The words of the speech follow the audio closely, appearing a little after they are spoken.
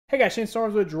Hey guys, Shane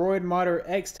Storms with Droid Modder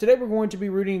X. Today we're going to be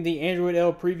rooting the Android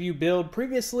L preview build.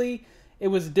 Previously, it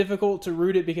was difficult to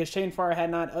root it because Chainfire had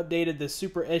not updated the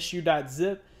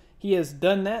supersu.zip. He has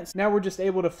done that. So now we're just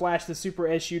able to flash the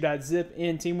supersu.zip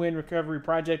in TeamWin Recovery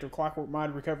Project or Clockwork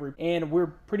Mod Recovery, and we're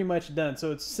pretty much done.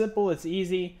 So it's simple, it's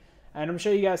easy, and I'm going to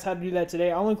show you guys how to do that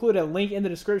today. I'll include a link in the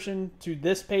description to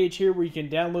this page here where you can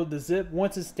download the zip.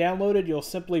 Once it's downloaded, you'll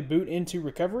simply boot into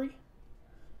Recovery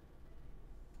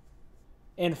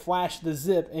and flash the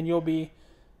zip, and you'll be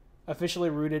officially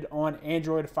rooted on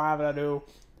Android 5.0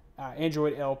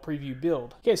 Android L preview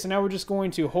build. Okay, so now we're just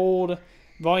going to hold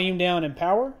volume down and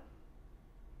power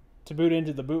to boot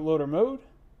into the bootloader mode.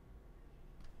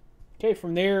 Okay,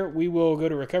 from there we will go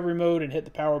to recovery mode and hit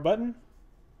the power button.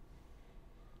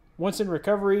 Once in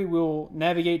recovery, we'll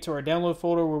navigate to our download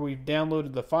folder where we've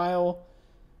downloaded the file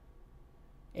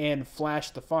and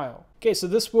flash the file. Okay, so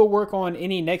this will work on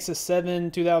any Nexus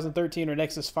 7, 2013, or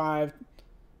Nexus 5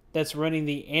 that's running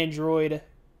the Android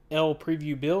L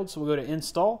preview build. So we'll go to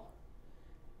install.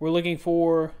 We're looking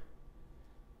for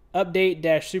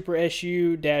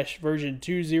update-supersu-version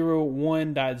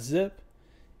 201.zip,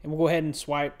 and we'll go ahead and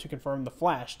swipe to confirm the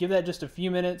flash. Give that just a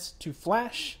few minutes to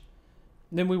flash,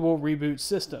 then we will reboot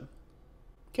system.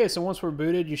 Okay, so once we're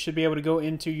booted, you should be able to go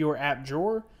into your app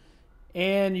drawer,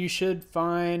 and you should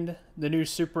find the new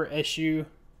supersu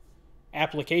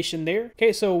application there.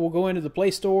 Okay, so we'll go into the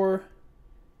Play Store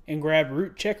and grab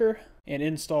Root Checker and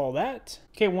install that.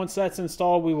 Okay, once that's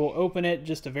installed, we will open it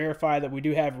just to verify that we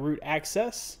do have root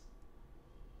access.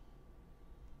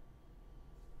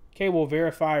 Okay, we'll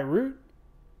verify root,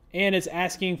 and it's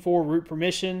asking for root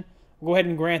permission. We'll go ahead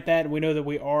and grant that, and we know that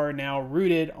we are now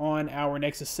rooted on our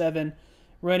Nexus 7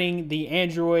 running the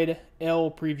Android L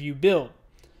preview build.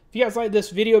 If you guys like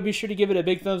this video, be sure to give it a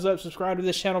big thumbs up. Subscribe to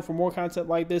this channel for more content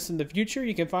like this in the future.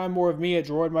 You can find more of me at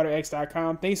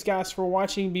droidmodderx.com. Thanks guys for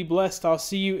watching. Be blessed. I'll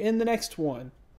see you in the next one.